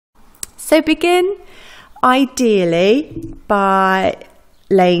So begin ideally by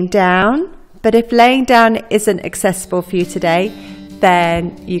laying down, but if laying down isn't accessible for you today,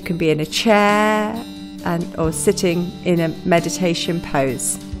 then you can be in a chair or sitting in a meditation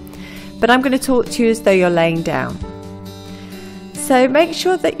pose. But I'm going to talk to you as though you're laying down. So make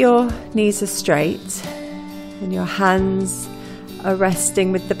sure that your knees are straight and your hands are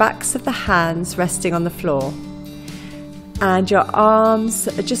resting, with the backs of the hands resting on the floor, and your arms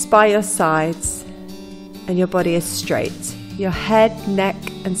are just by your sides and your body is straight. Your head, neck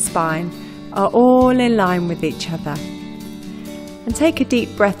and spine are all in line with each other. And take a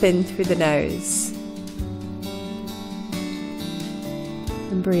deep breath in through the nose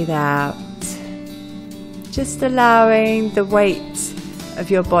and breathe out, just allowing the weight of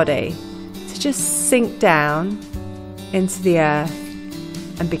your body to just sink down into the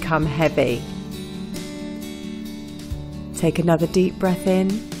earth and become heavy. Take another deep breath in,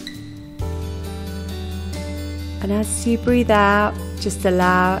 and as you breathe out, just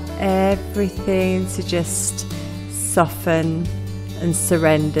allow everything to just soften and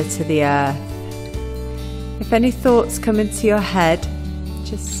surrender to the earth. If any thoughts come into your head,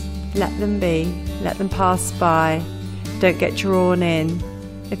 just let them be, let them pass by. Don't get drawn in.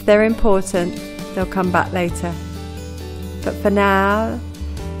 If they're important, they'll come back later. But for now,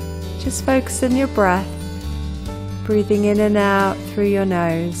 just focus on your breath, breathing in and out through your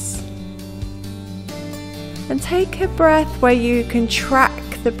nose. And take a breath where you can track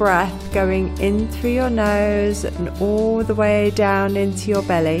the breath going in through your nose and all the way down into your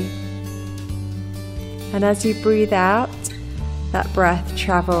belly. And as you breathe out, that breath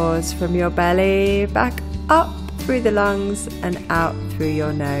travels from your belly back up through the lungs and out through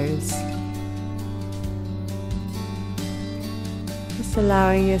your nose. Just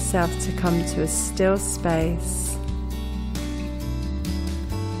allowing yourself to come to a still space.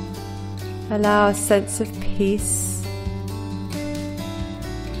 Allow a sense of peace.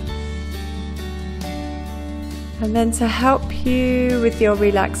 And then to help you with your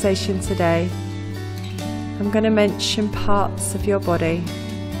relaxation today, I'm going to mention parts of your body.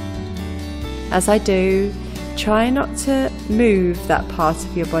 As I do, try not to move that part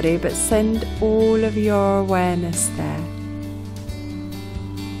of your body, but send all of your awareness there.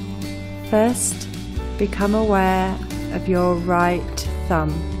 First, become aware of your right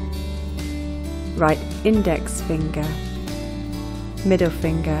thumb, right index finger, middle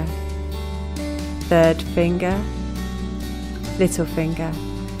finger, third finger, little finger.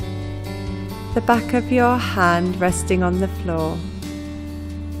 The back of your hand resting on the floor,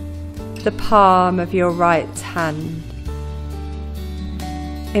 the palm of your right hand.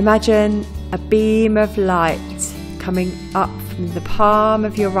 Imagine a beam of light coming up from the palm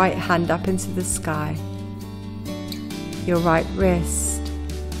of your right hand up into the sky. Your right wrist,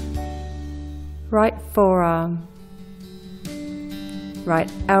 right forearm,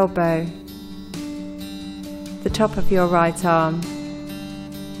 right elbow, the top of your right arm,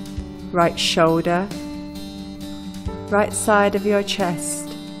 right shoulder, right side of your chest,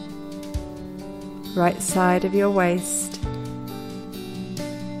 right side of your waist,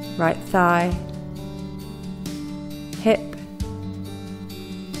 right thigh, hip,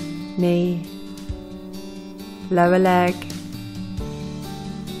 knee, lower leg,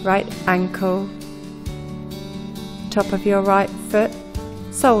 right ankle, top of your right foot,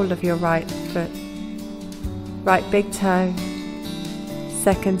 sole of your right foot, right big toe,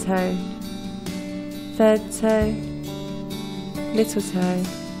 second toe, third toe, little toe,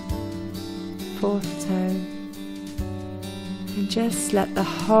 fourth toe, and just let the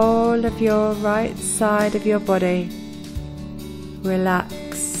whole of your right side of your body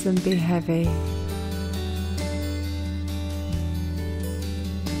relax and be heavy.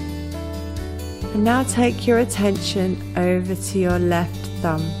 And now take your attention over to your left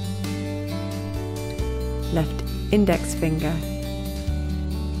thumb, left index finger,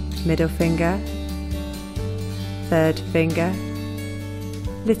 middle finger, third finger,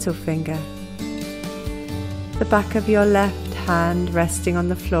 little finger. The back of your left hand resting on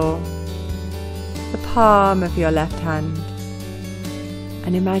the floor, the palm of your left hand,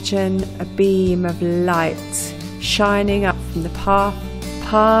 and imagine a beam of light shining up from the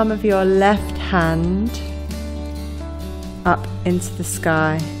palm of your left hand up into the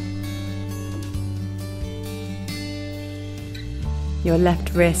sky. Your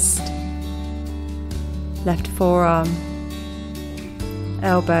left wrist, left forearm,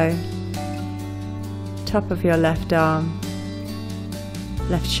 elbow, top of your left arm,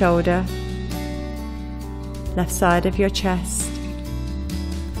 left shoulder, left side of your chest,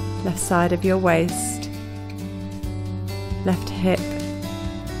 left side of your waist, left hip,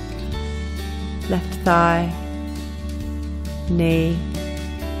 left thigh, knee,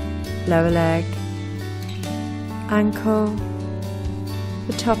 lower leg, ankle,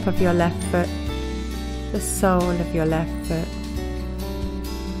 the top of your left foot, the sole of your left foot,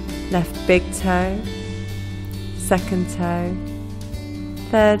 left big toe, second toe,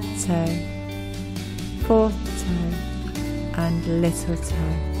 third toe, fourth toe, and little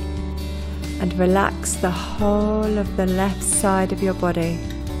toe. And relax the whole of the left side of your body.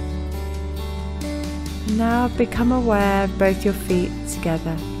 Now become aware of both your feet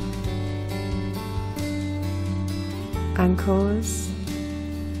together. Ankles,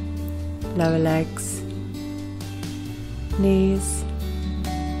 lower legs, knees,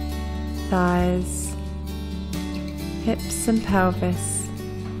 thighs, hips and pelvis.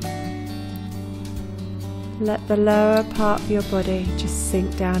 Let the lower part of your body just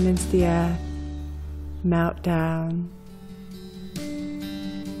sink down into the earth, melt down.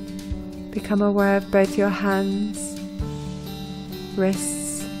 Become aware of both your hands,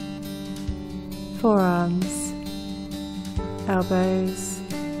 wrists, forearms, elbows,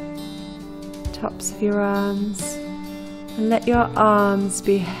 tops of your arms, and let your arms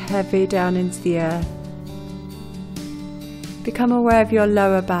be heavy down into the earth. Become aware of your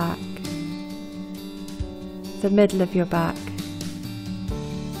lower back, the middle of your back,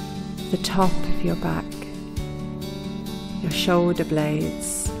 the top of your back, your shoulder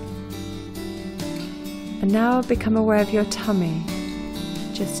blades. And now become aware of your tummy,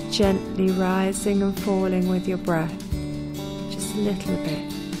 just gently rising and falling with your breath, just a little bit.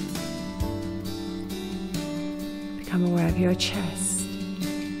 Become aware of your chest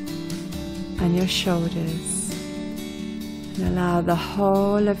and your shoulders, and allow the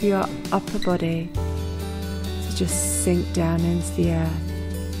whole of your upper body to just sink down into the earth.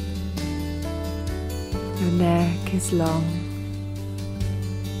 Your neck is long.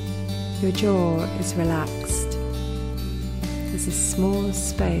 Your jaw is relaxed. There's a small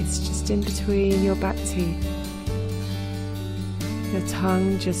space just in between your back teeth. Your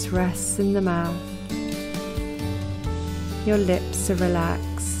tongue just rests in the mouth. Your lips are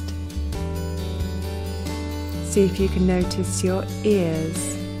relaxed. See if you can notice your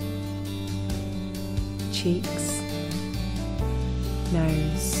ears, cheeks,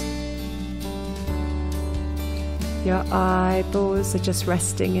 nose. Your eyeballs are just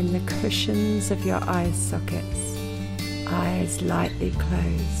resting in the cushions of your eye sockets, eyes lightly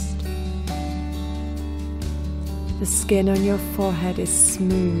closed. The skin on your forehead is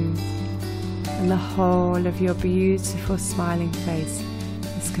smooth, and the whole of your beautiful smiling face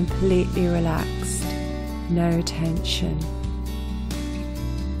is completely relaxed, no tension.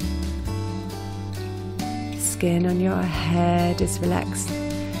 The skin on your head is relaxed,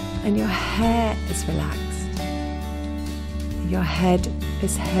 and your hair is relaxed. Your head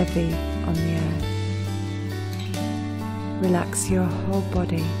is heavy on the earth. Relax your whole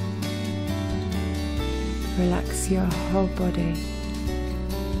body. Relax your whole body.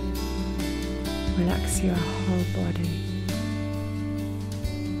 Relax your whole body.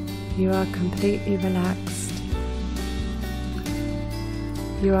 You are completely relaxed.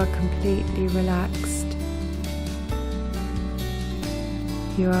 You are completely relaxed.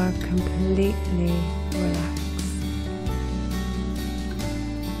 You are completely relaxed.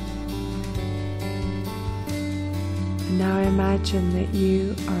 Now imagine that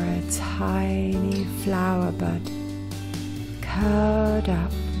you are a tiny flower bud, curled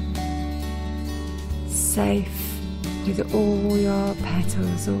up, safe with all your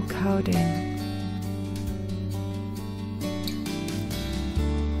petals all curled in.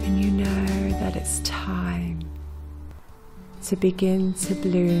 And you know that it's time to begin to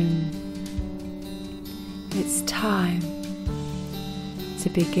bloom. It's time to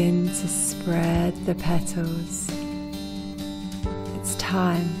begin to spread the petals. It's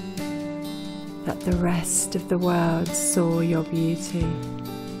time that the rest of the world saw your beauty.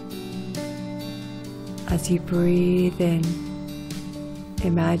 As you breathe in,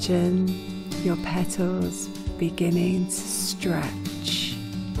 imagine your petals beginning to stretch.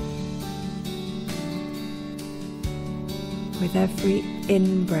 With every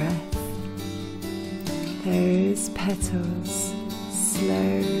in-breath, those petals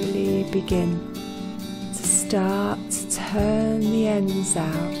slowly begin to start to turn the ends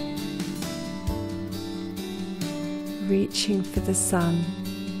out, reaching for the sun,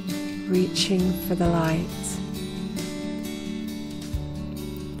 reaching for the light.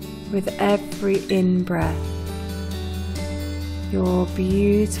 With every in-breath, your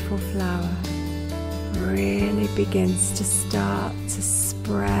beautiful flower really begins to start to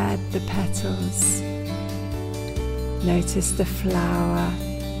spread the petals. Notice the flower,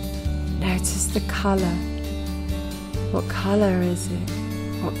 notice Notice the colour. What colour is it?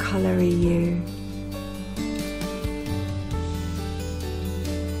 What colour are you?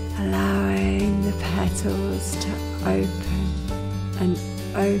 Allowing the petals to open and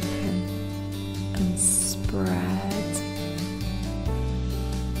open and spread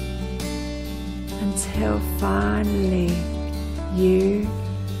until finally you,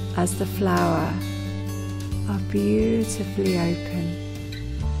 as the flower, are beautifully open,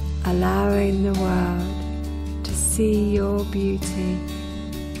 allowing the world to see your beauty.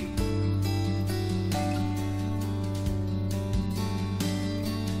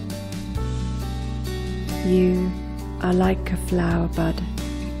 You are like a flower bud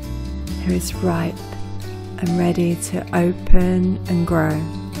who is ripe and ready to open and grow.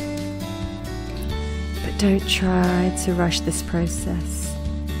 But don't try to rush this process,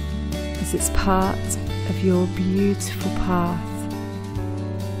 as it's part of your beautiful path.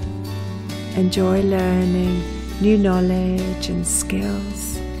 Enjoy learning new knowledge and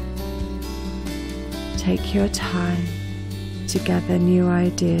skills. Take your time to gather new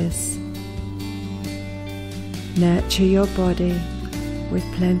ideas. Nurture your body with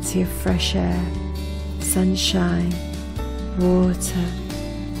plenty of fresh air, sunshine, water,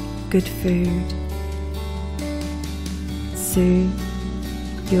 good food. Soon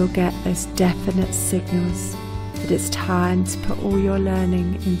you'll get those definite signals that it's time to put all your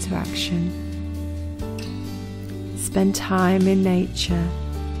learning into action. Spend time in nature.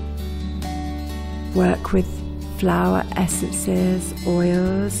 Work with flower essences,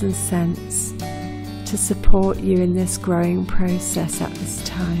 oils and scents to support you in this growing process at this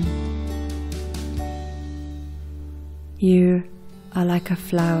time. You are like a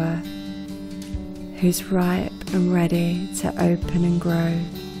flower who's ripe and ready to open and grow.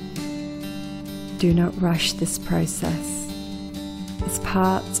 Do not rush this process. It's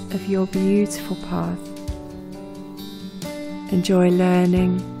part of your beautiful path. Enjoy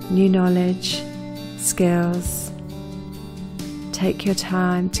learning new knowledge, skills. Take your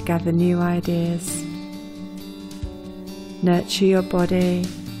time to gather new ideas. Nurture your body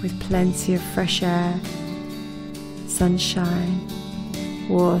with plenty of fresh air, sunshine,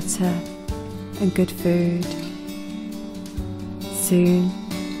 water, and good food. Soon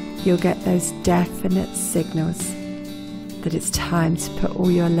you'll get those definite signals that it's time to put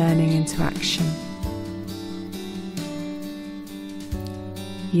all your learning into action.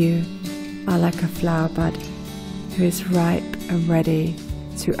 You are like a flower bud who is ripe and ready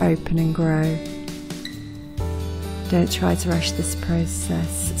to open and grow. Don't try to rush this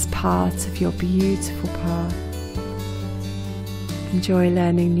process. It's part of your beautiful path. Enjoy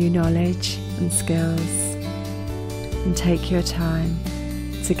learning new knowledge and skills, and take your time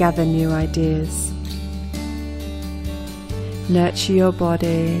to gather new ideas. Nurture your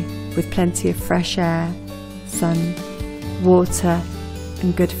body with plenty of fresh air, sun, water,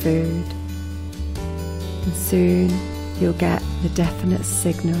 and good food. And soon you'll get the definite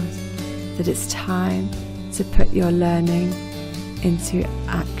signals that it's time to put your learning into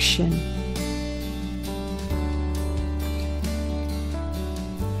action.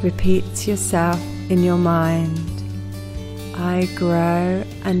 Repeat to yourself in your mind, I grow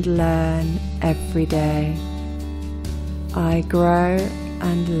and learn every day. I grow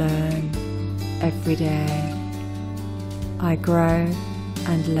and learn every day. I grow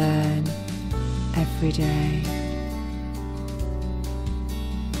and learn every day.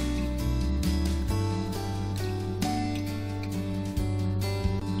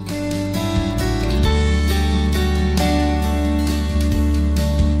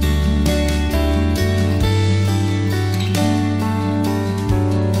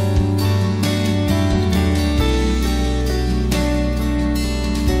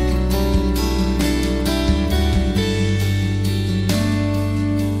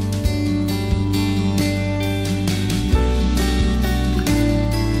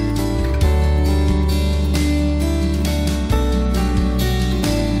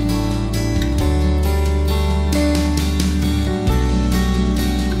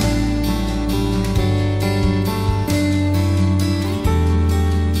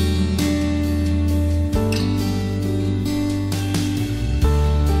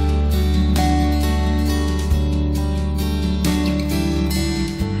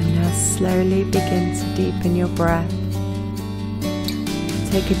 Slowly begin to deepen your breath.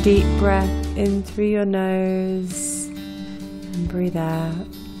 Take a deep breath in through your nose and breathe out.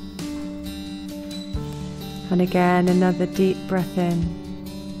 And again, another deep breath in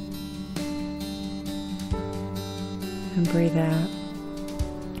and breathe out.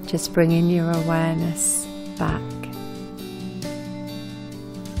 Just bringing your awareness back.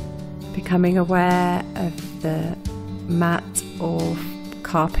 becoming aware of the mat or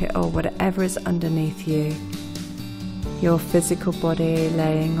carpet or whatever is underneath you, your physical body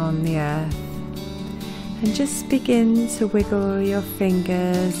laying on the earth. And just begin to wiggle your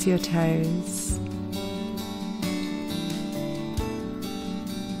fingers, your toes.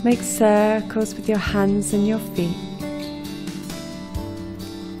 Make circles with your hands and your feet.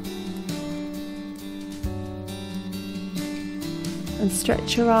 And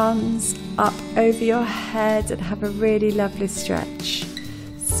stretch your arms up over your head and have a really lovely stretch.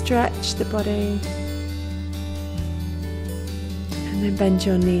 Stretch the body. And then bend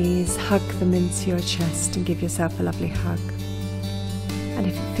your knees, hug them into your chest and give yourself a lovely hug. And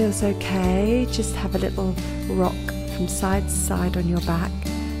if it feels okay, just have a little rock from side to side on your back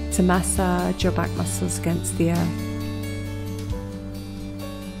to massage your back muscles against the earth.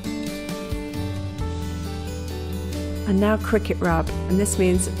 And now cricket rub, and this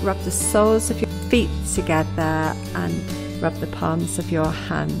means rub the soles of your feet together and rub the palms of your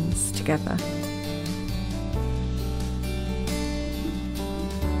hands together.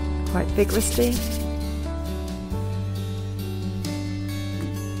 Quite vigorously.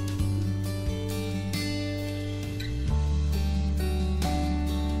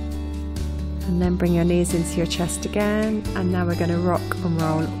 And then bring your knees into your chest again, and now we're going to rock and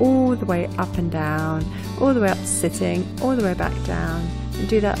roll all the way up and down, all the way up to sitting, all the way back down, and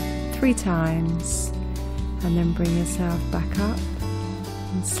do that 3 times, and then bring yourself back up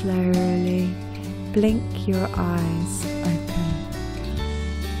and slowly blink your eyes open.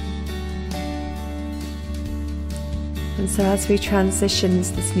 And so as we transition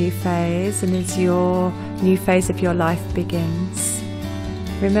into this new phase, and as your new phase of your life begins,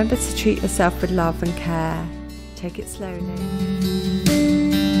 remember to treat yourself with love and care. Take it slowly.